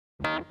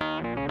Hello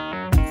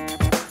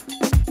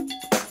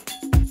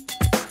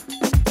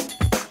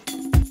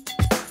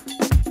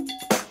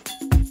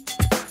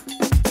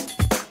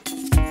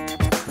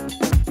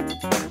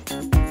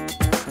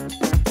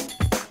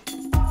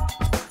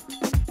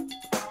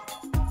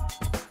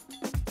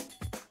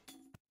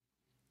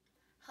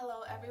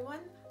everyone,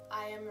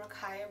 I am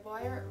Ruqayyah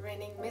Boyer,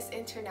 reigning Miss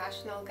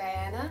International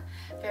Guyana.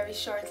 Very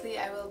shortly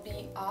I will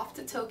be off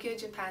to Tokyo,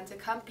 Japan to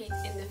compete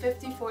in the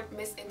 54th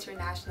Miss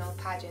International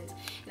Pageant,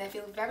 and I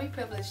feel very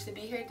privileged to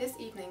be here this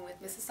evening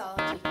with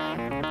Missosology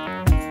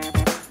Guyana.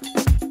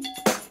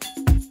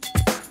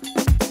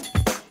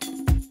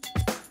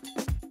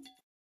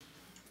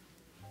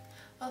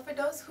 Well, for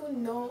those who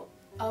know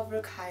of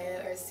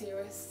Ruqayyah or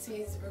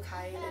sees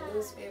Ruqayyah in the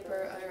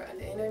newspaper or on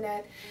the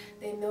internet,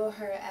 they know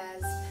her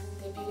as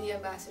the beauty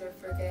ambassador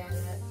for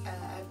Guyana.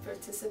 I've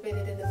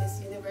participated in the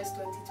Miss Universe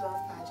 2012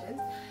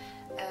 pageant.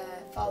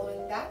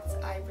 Following that,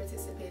 I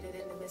participated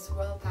in the Miss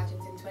World pageant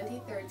in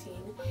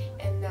 2013,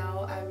 and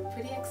now I'm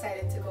pretty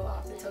excited to go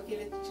off to Tokyo,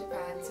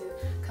 Japan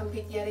to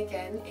compete yet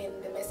again in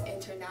the Miss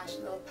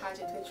International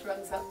pageant, which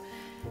runs up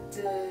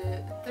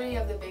to 3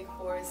 of the big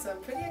 4. So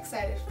I'm pretty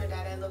excited for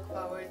that. I look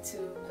forward to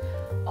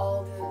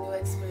all the new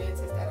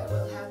experiences that I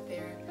will have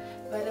there.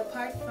 But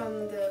apart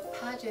from the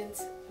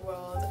pageant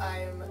world,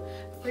 I'm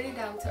a pretty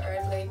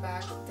down-to-earth,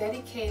 laid-back,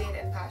 dedicated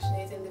and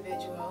passionate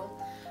individual.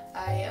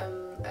 I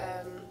am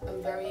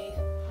I'm very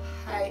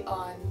high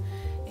on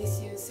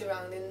issues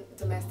surrounding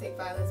domestic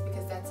violence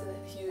because that's a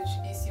huge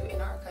issue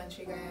in our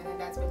country, Guyana, and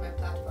that's been my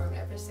platform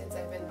ever since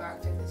I've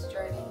embarked on this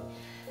journey.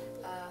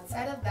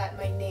 Outside of that,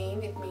 my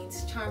name, it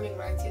means charming,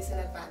 righteous,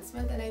 and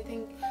advancement, and I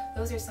think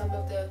those are some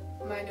of the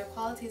minor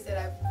qualities that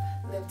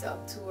I've lived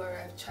up to or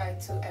I've tried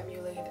to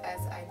emulate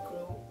as I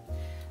grow.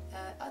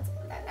 Other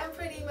than that, I'm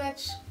pretty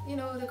much, you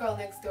know, the girl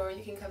next door.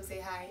 You can come say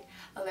hi.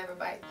 I'll never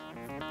bite.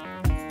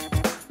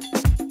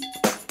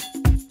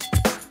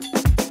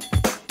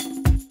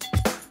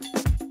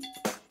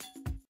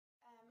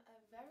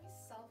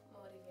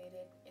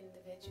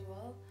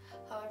 Individual.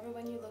 However,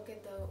 when you look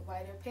at the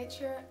wider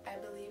picture, I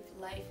believe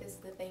life is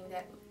the thing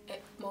that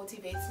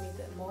motivates me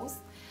the most.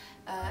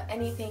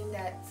 Anything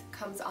that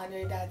comes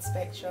under that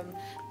spectrum,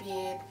 be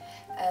it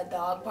a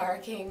dog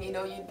barking, you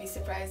know, you'd be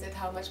surprised at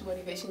how much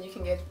motivation you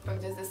can get from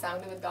just the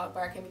sound of a dog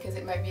barking, because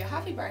it might be a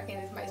happy barking,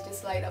 it might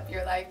just light up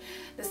your life.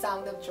 The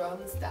sound of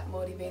drums, that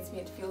motivates me.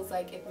 It feels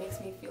like, it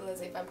makes me feel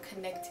as if I'm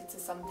connected to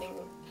something.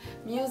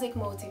 Music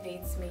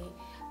motivates me.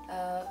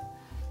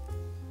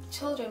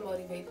 Children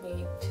motivate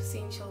me.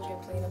 Seeing children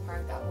play in a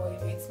park, that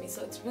motivates me.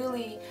 So it's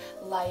really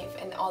life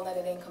and all that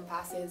it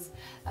encompasses.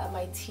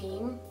 My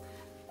team,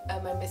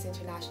 my Miss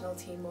International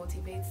team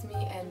motivates me,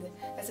 and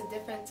that's a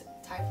different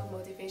type of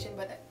motivation,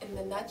 but in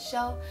the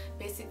nutshell,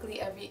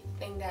 basically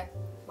everything that,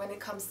 when it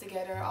comes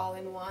together all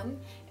in one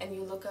and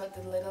you look at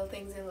the little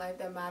things in life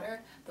that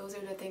matter, those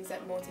are the things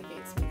that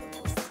motivates me the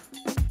most.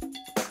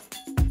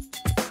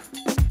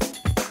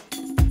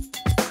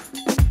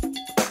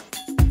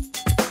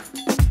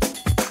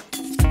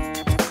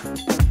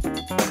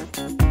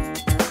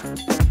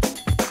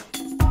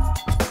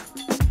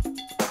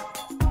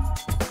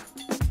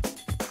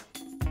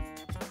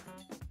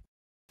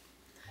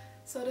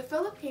 So the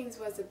Philippines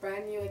was a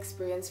brand new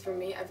experience for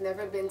me. I've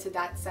never been to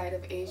that side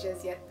of Asia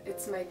yet.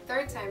 It's my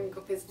 3rd time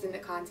visiting the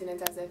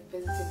continent, as I've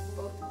visited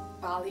both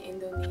Bali,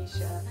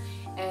 Indonesia,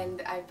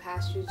 and I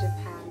passed through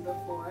Japan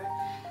before.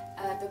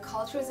 The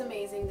culture is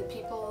amazing. The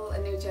people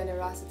and their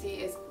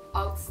generosity is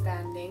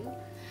outstanding.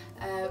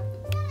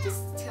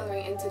 Just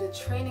tailoring into the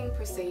training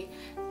per se,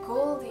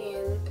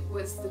 Goldian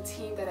was the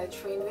team that I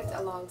trained with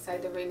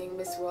alongside the reigning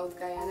Miss World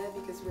Guyana,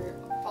 because we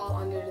fall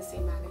under the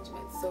same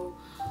management. So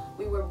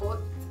we were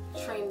both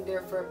trained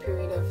there for a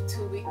period of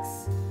 2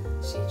 weeks.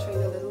 She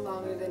trained a little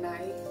longer than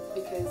I,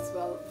 because,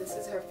 well, this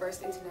is her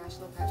first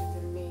international pageant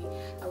in May.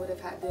 I would have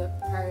had the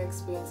prior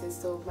experiences,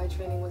 so my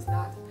training was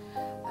not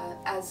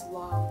as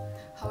long.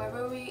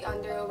 However, we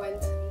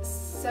underwent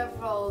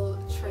several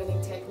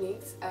training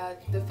techniques.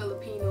 The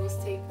Filipinos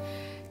take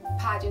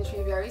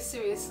pageantry very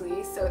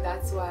seriously, so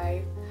that's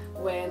why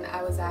when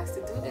I was asked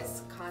to do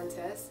this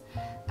contest,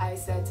 I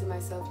said to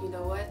myself, you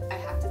know what, I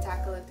have to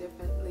tackle it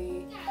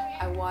differently.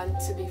 I want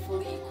to be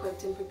fully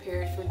equipped and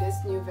prepared for this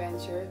new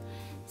venture.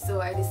 So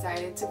I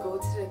decided to go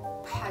to the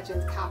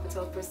pageant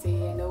capital per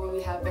se. I know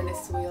we have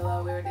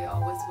Venezuela, where they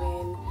always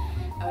win,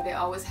 they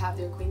always have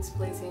their queens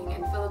placing,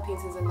 and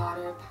Philippines is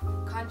another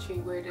country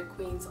where the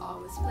queens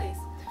always place.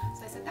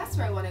 So I said, that's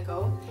where I want to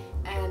go.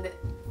 And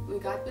we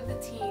got with the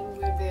team,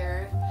 we're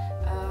there.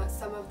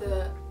 Some of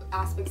the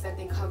aspects that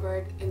they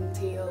covered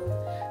entailed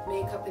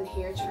makeup and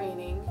hair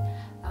training.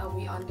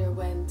 We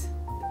underwent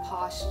the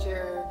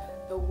posture,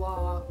 the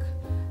walk,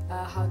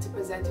 how to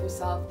present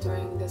yourself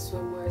during the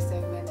swimwear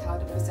segment, how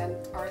to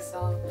present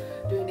ourselves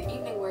during the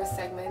evening wear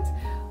segment.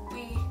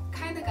 We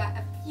kind of got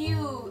a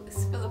few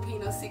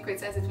Filipino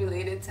secrets as it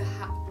relates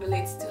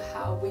to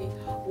how we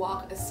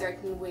walk a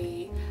certain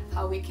way,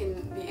 how we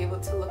can be able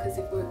to look as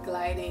if we're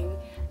gliding.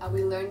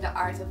 We learned the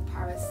art of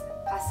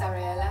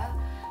pasarela,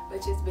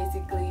 which is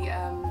basically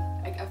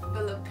like a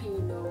Philippine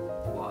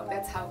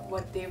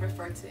what they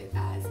refer to it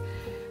as.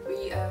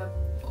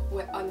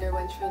 We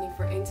underwent training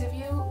for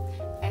interview,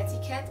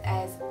 etiquette,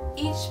 as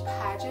each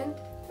pageant,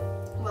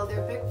 well,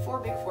 there are four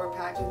big four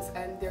pageants,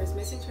 and there's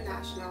Miss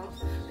International,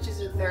 which is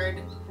the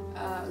third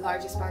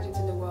largest pageant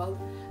in the world,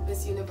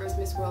 Miss Universe,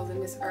 Miss World,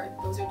 and Miss Earth.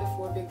 Those are the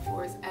four big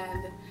fours,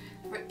 and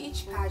for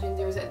each pageant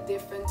there's a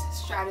different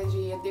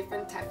strategy, a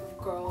different type of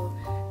girl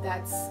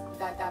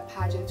that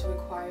pageant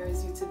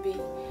requires you to be.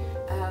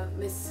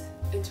 Miss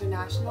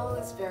International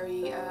is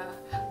very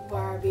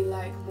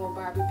Barbie-like, more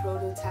Barbie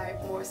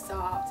prototype, more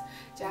soft.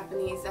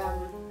 Japanese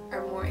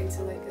are more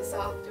into like a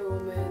softer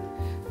woman,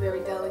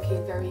 very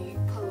delicate, very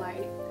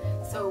polite.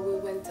 So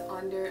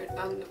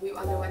we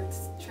underwent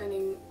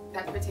training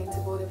that pertained to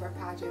both of our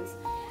pageants,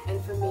 and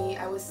for me,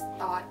 I was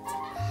taught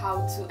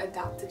how to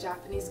adapt to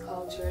Japanese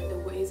culture, the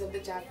ways of the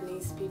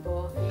Japanese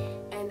people,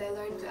 and I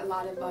learned a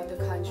lot about the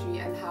country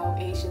and how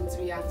Asians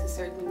react to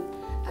certain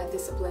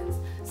disciplines.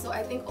 So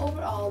I think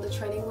overall the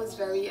training was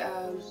very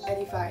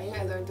edifying.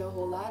 I learned a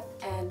whole lot,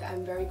 and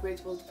I'm very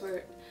grateful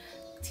for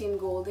Team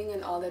Golding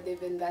and all that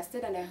they've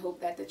invested, and I hope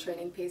that the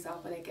training pays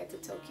off when I get to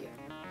Tokyo.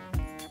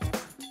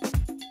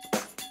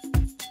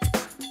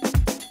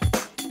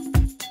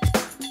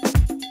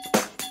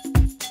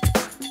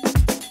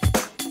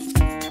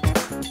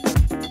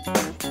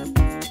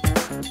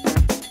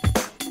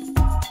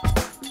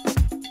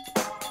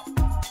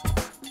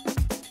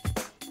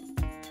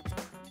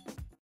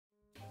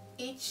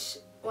 Each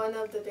one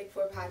of the big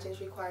four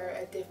pageants require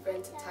a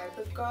different type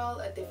of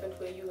girl, a different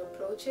way you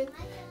approach it.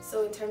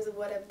 So in terms of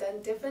what I've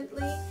done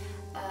differently,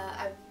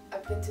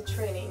 I've been to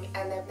training,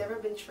 and I've never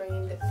been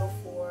trained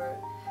before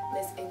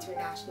Miss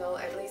International,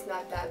 at least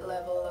not that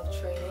level of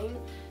training.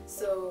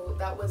 So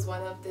that was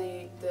one of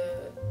the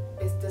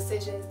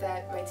decisions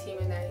that my team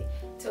and I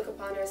took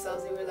upon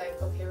ourselves. They were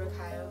like, okay,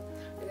 Ruqayyah,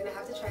 we're going to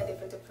have to try a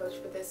different approach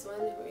for this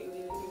one.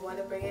 We want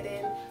to bring it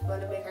in, we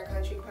want to make our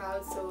country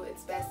proud, so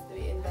it's best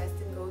we invest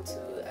and go to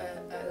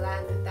a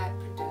land that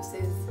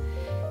produces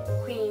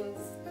queens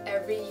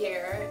every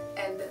year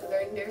and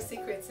learn their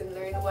secrets and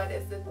learn what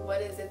is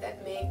it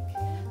that make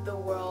the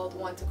world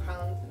want to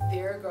crown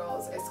their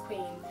girls as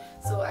queen.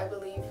 So I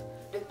believe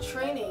the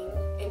training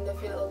in the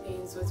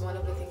Philippines was one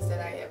of the things that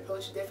I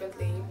approached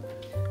differently,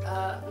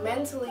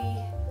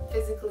 mentally,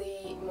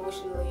 physically,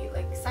 emotionally,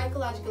 like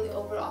psychologically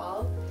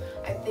overall.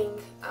 I think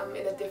I'm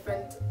in a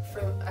different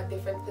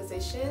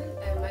position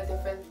and a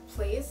different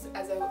place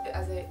as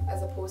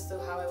opposed to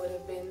how I would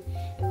have been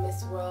in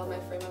Miss World. My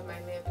frame of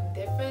mind may have been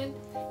different,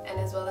 and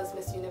as well as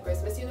Miss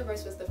Universe. Miss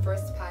Universe was the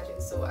first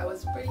pageant, so I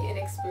was pretty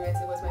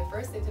inexperienced. It was my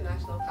first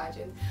international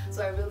pageant,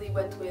 so I really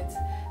went with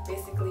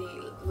basically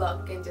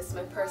luck and just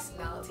my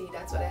personality.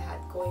 That's what I had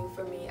going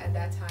for me at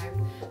that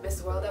time.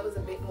 Miss World, I was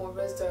a bit more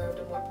reserved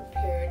and more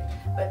prepared,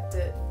 but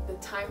the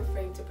time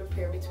frame to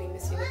prepare between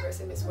Miss Universe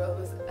and Miss World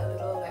was a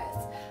little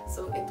less,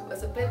 so it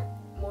was a bit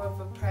more of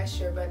a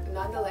pressure, but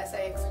nonetheless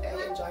I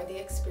enjoyed the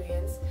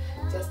experience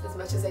just as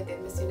much as I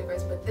did Miss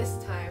Universe. But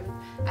this time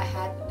I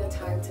had the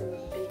time to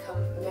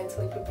become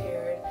mentally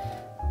prepared,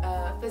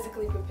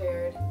 physically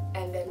prepared,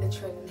 and then the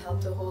training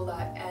helped a whole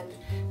lot. And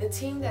the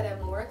team that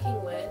I'm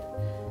working with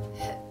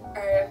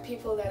are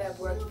people that I've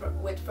worked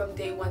with from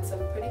day one, so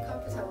I'm pretty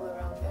comfortable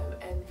around them,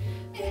 and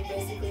they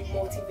basically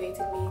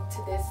motivated me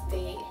to this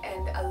day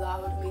and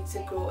allowed me to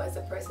grow as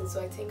a person.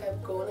 So I think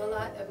I've grown a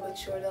lot, I've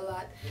matured a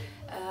lot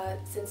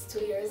since 2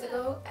 years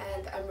ago,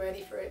 and I'm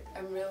ready for it.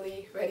 I'm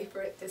really ready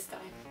for it this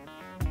time.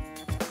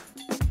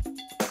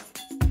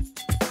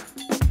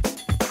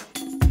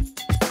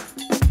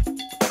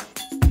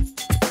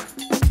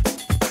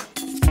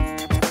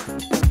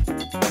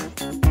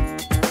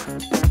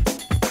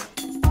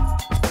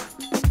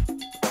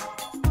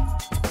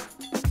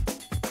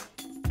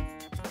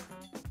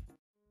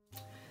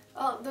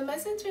 Well, the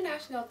Miss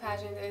International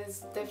pageant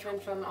is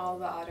different from all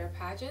the other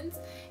pageants.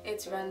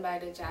 It's run by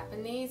the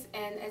Japanese,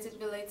 and as it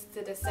relates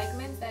to the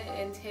segments that it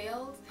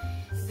entails,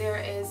 there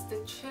is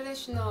the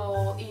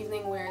traditional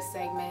evening wear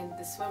segment,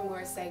 the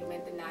swimwear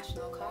segment, the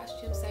national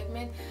costume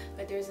segment,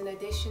 but there's an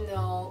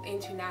additional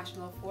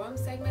international forum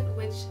segment,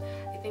 which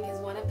I think is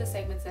one of the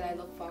segments that I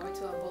look forward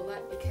to a whole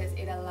lot, because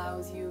it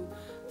allows you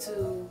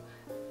to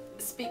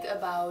speak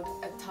about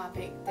a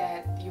topic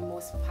that you're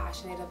most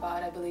passionate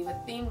about. I believe a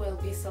theme will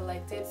be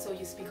selected, so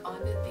you speak on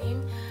the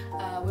theme.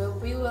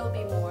 We will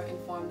be more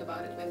informed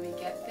about it when we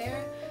get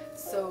there,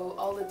 so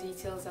all the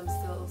details I'm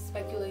still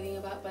speculating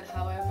about, but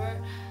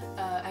however,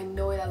 I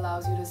know it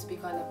allows you to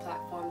speak on a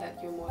platform that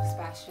you're most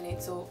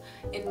passionate. So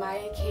in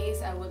my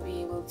case, I would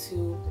be able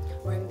to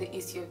bring the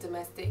issue of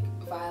domestic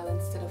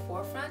violence to the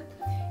forefront,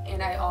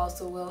 and I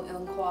also will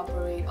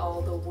incorporate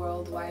all the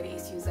worldwide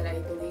issues that I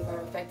believe are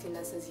affecting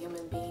us as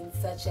human beings,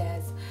 such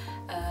as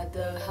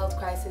the health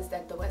crisis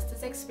that the West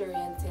is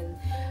experiencing,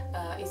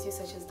 issues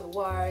such as the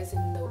wars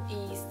in the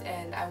East,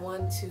 and I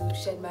want to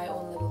shed my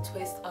own little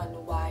twist on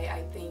why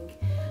I think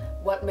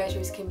what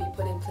measures can be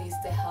put in place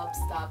to help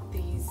stop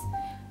these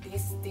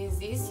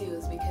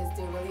issues, because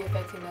they're really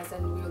affecting us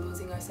and we're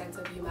losing our sense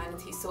of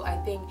humanity. So I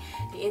think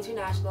the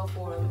International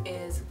Forum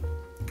is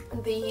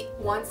the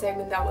one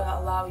segment that will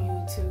allow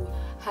you to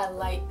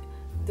highlight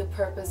the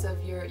purpose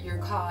of your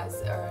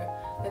cause, or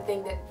the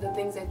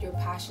things that you're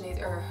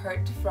passionate or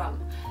hurt from.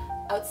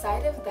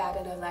 Outside of that,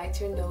 on a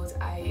lighter note,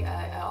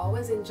 I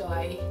always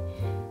enjoy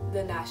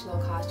the national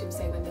costume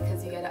segment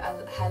because you get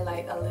to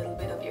highlight a little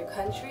bit of your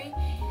country.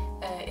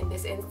 In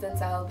this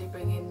instance, I'll be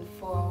bringing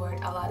forward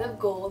a lot of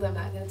gold. I'm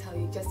not going to tell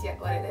you just yet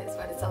what it is,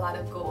 but it's a lot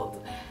of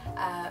gold.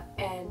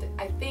 And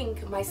I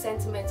think my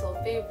sentimental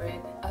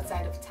favorite,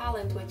 outside of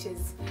talent, which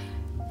is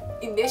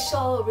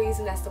initial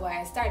reason as to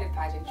why I started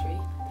pageantry,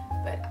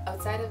 but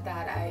outside of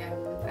that,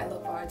 I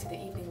look forward to the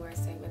evening wear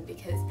segment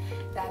because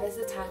that is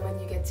the time when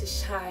you get to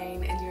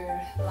shine and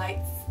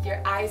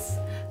your eyes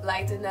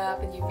lighten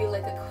up and you feel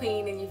like a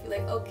queen and you feel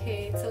like,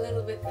 okay, it's a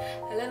little bit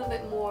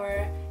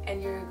more,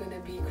 and you're gonna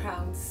be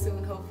crowned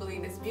soon, hopefully,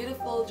 in this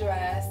beautiful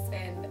dress.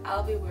 And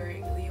I'll be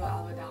wearing Leo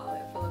Alvarado,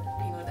 a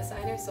Filipino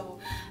designer, so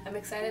I'm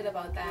excited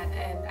about that,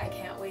 and I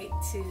can't wait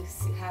to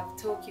have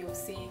Tokyo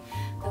see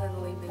the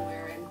little evening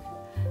wear and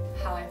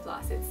how I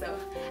floss it. So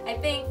I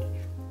think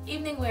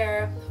evening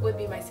wear would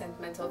be my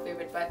sentimental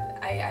favorite, but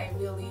I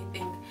really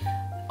think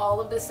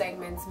all of the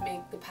segments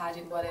make the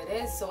pageant what it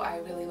is, so I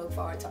really look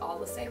forward to all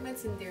the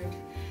segments, and there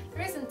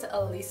isn't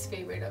a least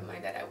favorite of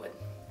mine that I would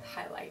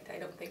highlight. I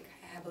don't think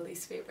I have a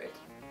least favorite.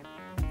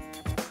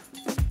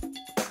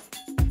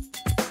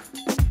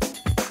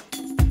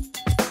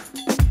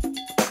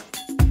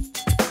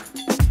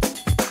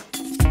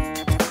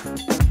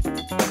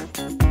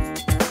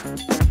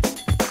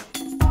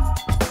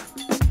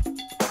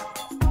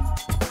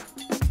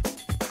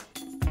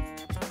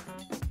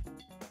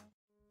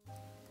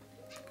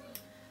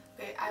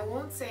 I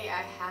won't say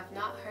I have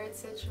not heard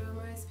such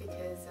rumors,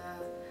 because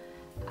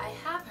I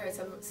have heard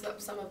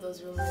some of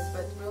those rumors,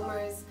 but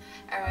rumors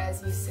are,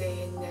 as you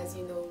say and as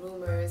you know,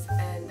 rumors,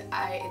 and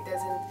it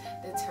doesn't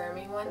deter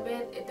me one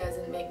bit. It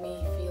doesn't make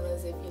me feel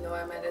as if, you know,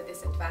 I'm at a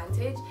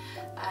disadvantage.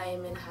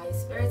 I'm in high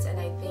spirits, and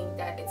I think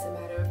that it's a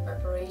matter of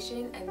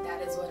preparation, and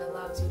that is what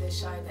allows you to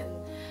shine. And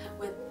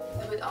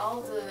with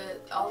all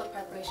the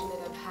preparation that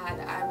I've had,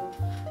 I'm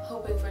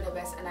hoping for the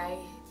best, and I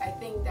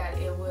think that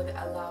it would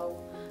allow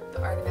the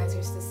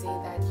organizers to see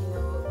that, you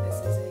know, this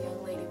is a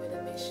young lady with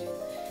a mission.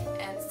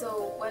 And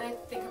so when I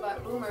think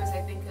about rumors,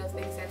 I think of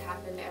things that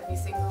happen every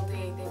single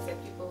day, things that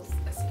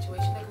a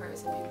situation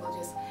occurs and people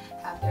just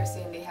have their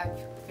say and they have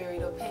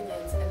varied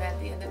opinions, and at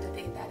the end of the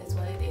day, that is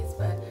what it is.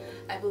 But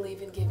I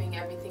believe in giving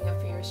everything a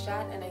fair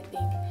shot, and I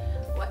think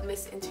what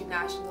Miss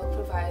International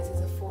provides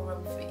is a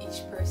forum for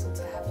each person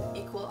to have an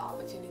equal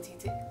opportunity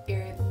to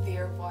air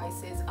their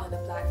voices on a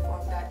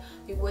platform that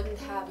we wouldn't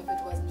have if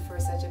it wasn't for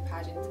such a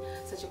pageant,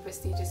 such a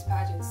prestigious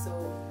pageant. So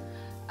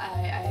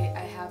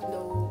I have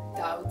no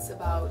doubts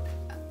about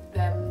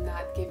them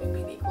not giving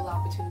me an equal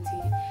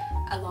opportunity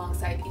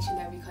alongside each and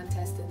every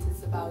contestant.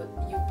 It's about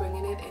you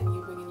bringing it, and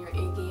you bringing your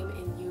A game,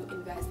 and you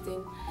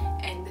investing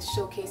and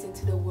showcasing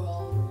to the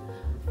world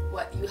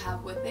what you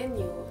have within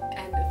you.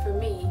 And for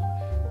me,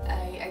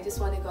 I just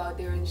want to go out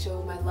there and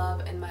show my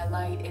love and my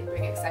light and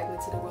bring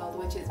excitement to the world,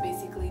 which is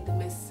basically the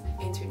Miss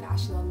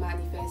International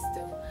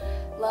Manifesto: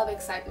 love,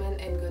 excitement,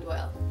 and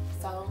goodwill.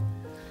 So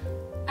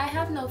I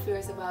have no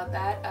fears about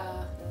that.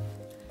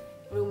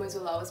 Rumors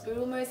will always be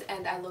rumors,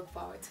 and I look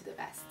forward to the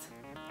best.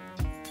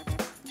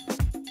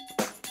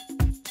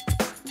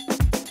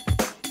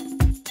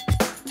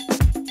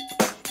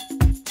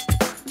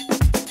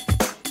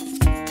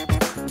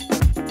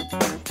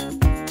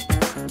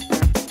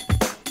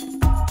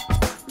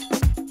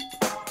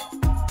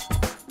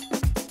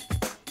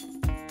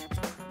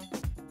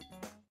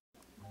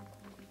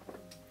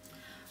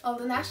 Well,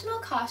 the national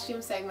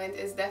costume segment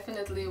is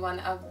definitely one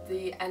of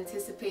the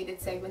anticipated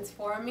segments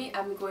for me.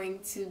 I'm going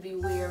to be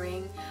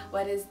wearing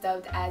what is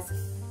dubbed as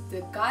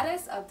the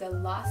goddess of the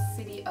lost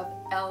city of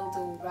El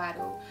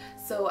Dorado.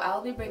 So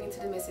I'll be bringing to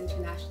the Miss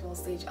International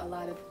stage a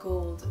lot of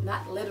gold,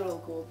 not literal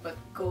gold, but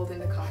gold in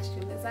the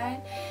costume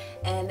design.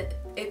 And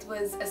it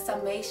was a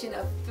summation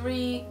of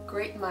 3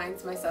 great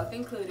minds, myself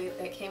included,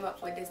 that came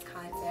up with this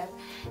concept.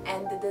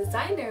 And the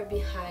designer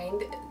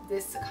behind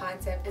this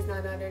concept is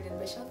none other than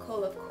Michelle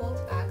Cole of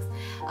Colfax.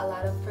 A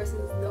lot of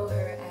persons know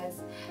her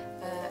as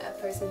a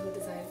person who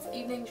designs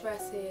evening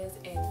dresses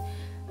and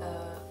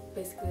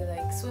basically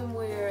like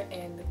swimwear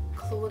and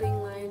clothing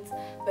lines,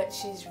 but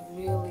she's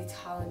really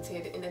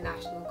talented in the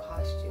national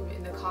costume,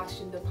 in the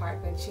costume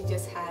department. She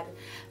just had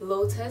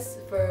Lotus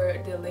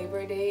for the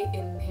Labor Day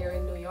here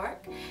in New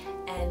York,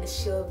 and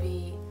she'll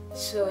be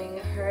showing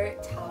her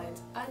talent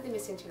on the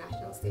Miss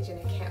International stage,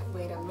 and I can't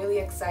wait. I'm really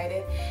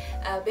excited.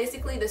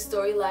 Basically, the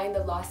storyline,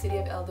 the lost city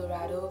of El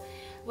Dorado.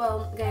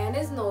 Well, Guyana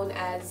is known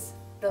as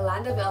the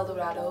land of El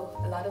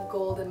Dorado, a lot of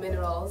gold and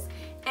minerals,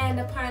 and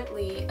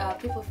apparently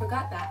people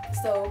forgot that.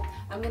 So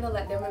I'm gonna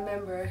let them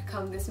remember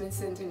come this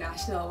Miss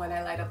International when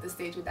I light up the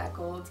stage with that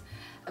gold,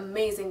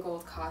 amazing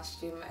gold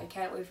costume. I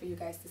can't wait for you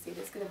guys to see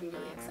this. It's gonna be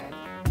really exciting.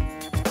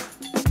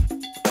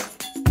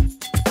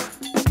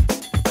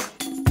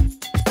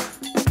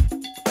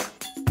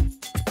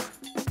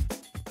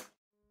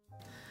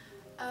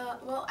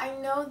 Well, I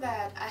know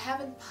that I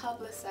haven't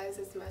publicize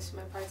as much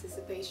my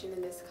participation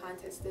in this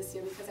contest this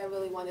year because I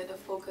really wanted to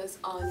focus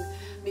on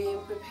being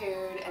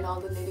prepared and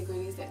all the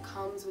nitty-gritties that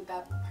comes with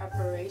that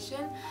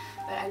preparation.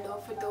 But I know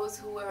for those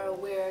who are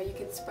aware, you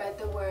can spread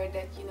the word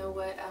that, you know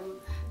what, I'm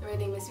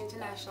already Miss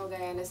International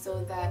Guyana,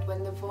 so that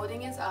when the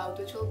voting is out,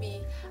 which will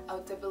be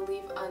out I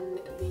believe on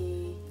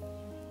the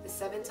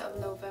 7th of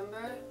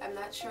November, I'm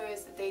not sure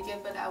it's the date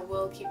yet, but I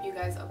will keep you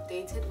guys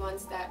updated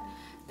once that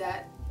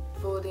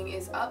voting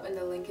is up and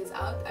the link is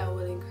out. I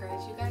would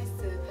encourage you guys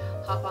to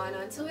hop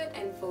onto it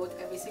and vote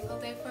every single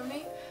day for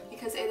me,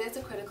 because it is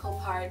a critical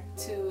part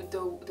to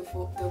the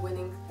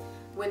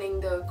winning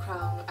the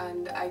crown,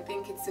 and I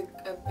think it's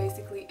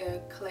basically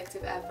a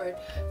collective effort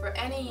for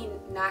any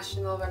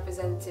national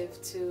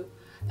representative to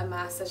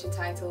amass such a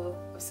title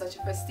of such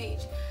a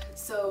prestige.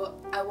 So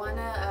I want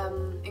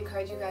to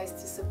encourage you guys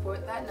to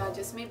support that, not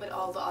just me but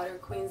all the other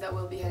queens that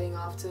will be heading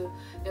off to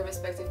their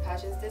respective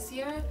pageants this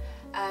year.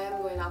 I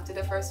am going off to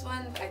the first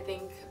one. I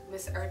think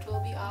Miss Earth will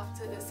be off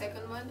to the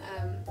second one,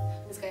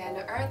 Miss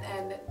Guyana Earth,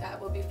 and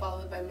that will be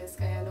followed by Miss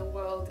Guyana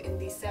World in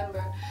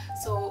December.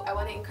 So I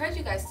want to encourage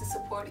you guys to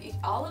support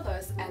all of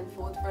us and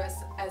vote for us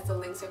as the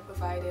links are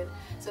provided,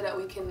 so that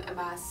we can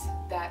amass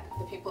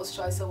the People's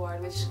Choice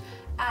Award, which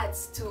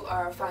adds to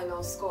our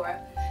final score.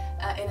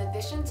 In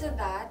addition to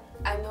that,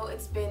 I know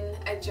it's been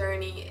a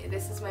journey.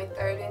 This is my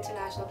third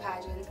international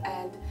pageant,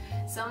 and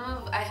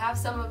I have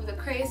some of the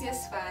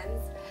craziest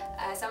fans,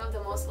 some of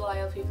the most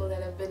loyal people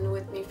that have been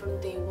with me from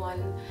day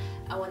one.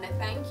 I want to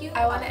thank you.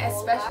 I want to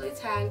especially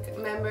thank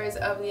members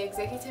of the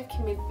executive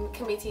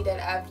committee that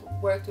I've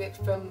worked with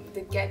from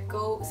the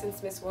get-go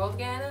since Miss World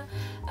Guyana,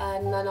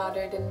 none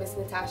other than Miss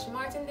Natasha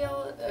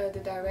Martindale, the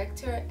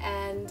director,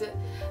 and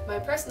my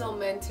personal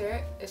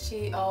mentor.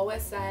 She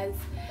always says,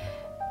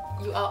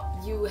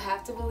 you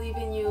have to believe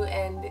in you,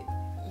 and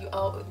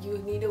you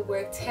need to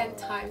work 10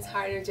 times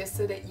harder just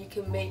so that you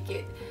can make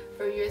it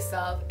for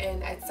yourself,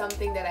 and it's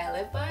something that I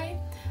live by.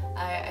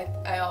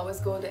 I always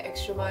go the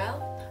extra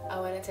mile. I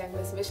want to thank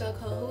Miss Michelle,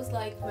 who's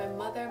like my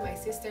mother, my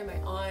sister, my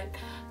aunt,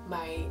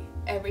 my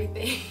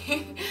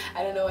everything.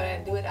 I don't know what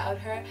I'd do without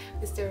her.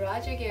 Mr.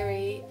 Roger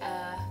Gary,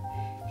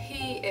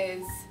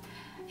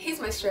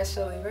 he's my stress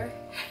reliever.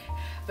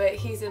 But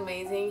he's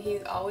amazing.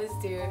 He's always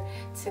there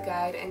to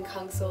guide and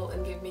counsel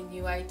and give me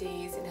new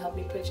ideas and help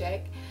me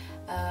project.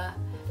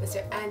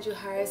 Mr. Andrew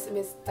Harris,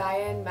 Miss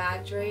Diane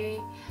Madre.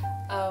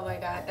 Oh my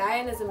God,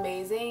 Diane is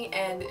amazing,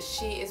 and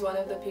she is one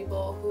of the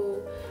people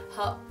who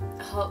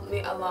helped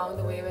me along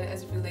the way when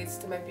it relates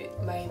to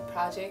my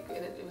project,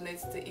 when it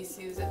relates to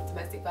issues of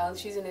domestic violence.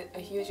 She's a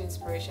huge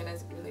inspiration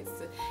as it relates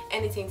to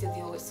anything to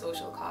deal with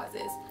social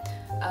causes.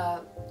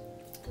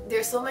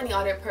 There's so many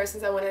other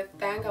persons I want to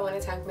thank. I want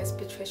to thank Miss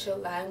Patricia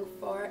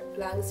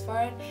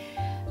Langsford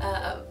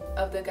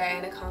of the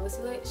Guyana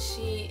Consulate.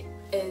 She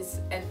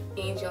is an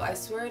angel. I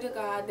swear to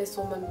God, this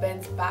woman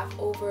bends back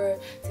over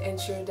to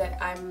ensure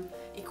that I'm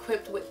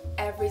equipped with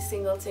every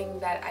single thing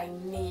that I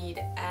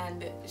need,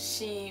 and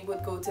she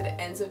would go to the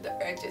ends of the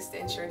earth just to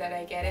ensure that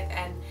I get it.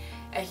 And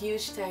a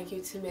huge thank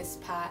you to Miss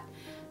Pat,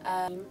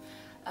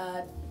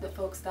 the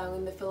folks down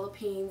in the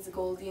Philippines, the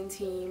Goldian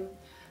team,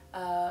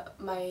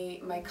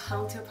 my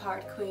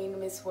counterpart queen,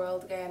 Miss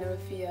World Guyana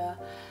Ruqayyah,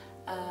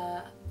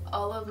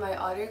 all of my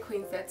other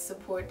queens that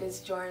support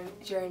this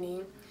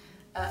journey,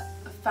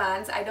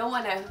 fans. I don't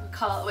want to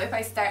call, if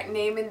I start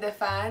naming the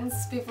fans,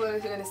 people are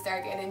going to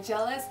start getting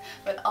jealous,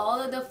 but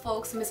all of the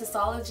folks,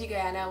 Missosology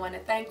Guyana, I want to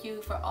thank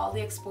you for all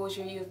the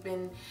exposure you've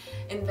been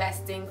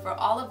investing, for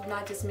all of,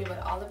 not just me, but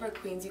all of our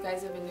queens. You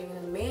guys have been doing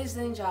an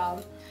amazing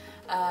job.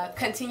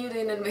 Continue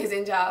doing an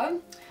amazing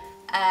job.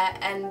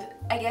 And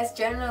I guess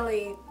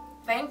generally,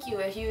 thank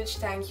you, a huge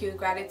thank you.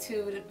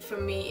 Gratitude for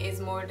me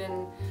is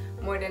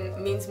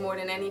means more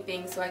than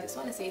anything. So I just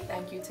want to say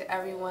thank you to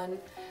everyone,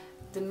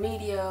 the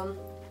media,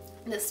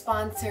 the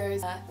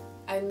sponsors.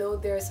 I know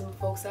there are some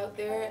folks out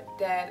there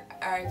that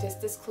are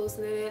just as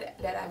close-knitted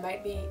that I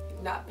might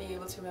not be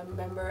able to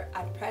remember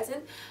at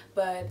present,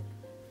 but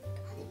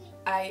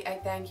I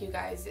thank you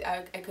guys.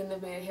 I couldn't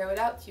have made it here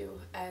without you,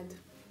 and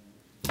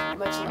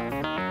much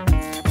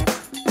love.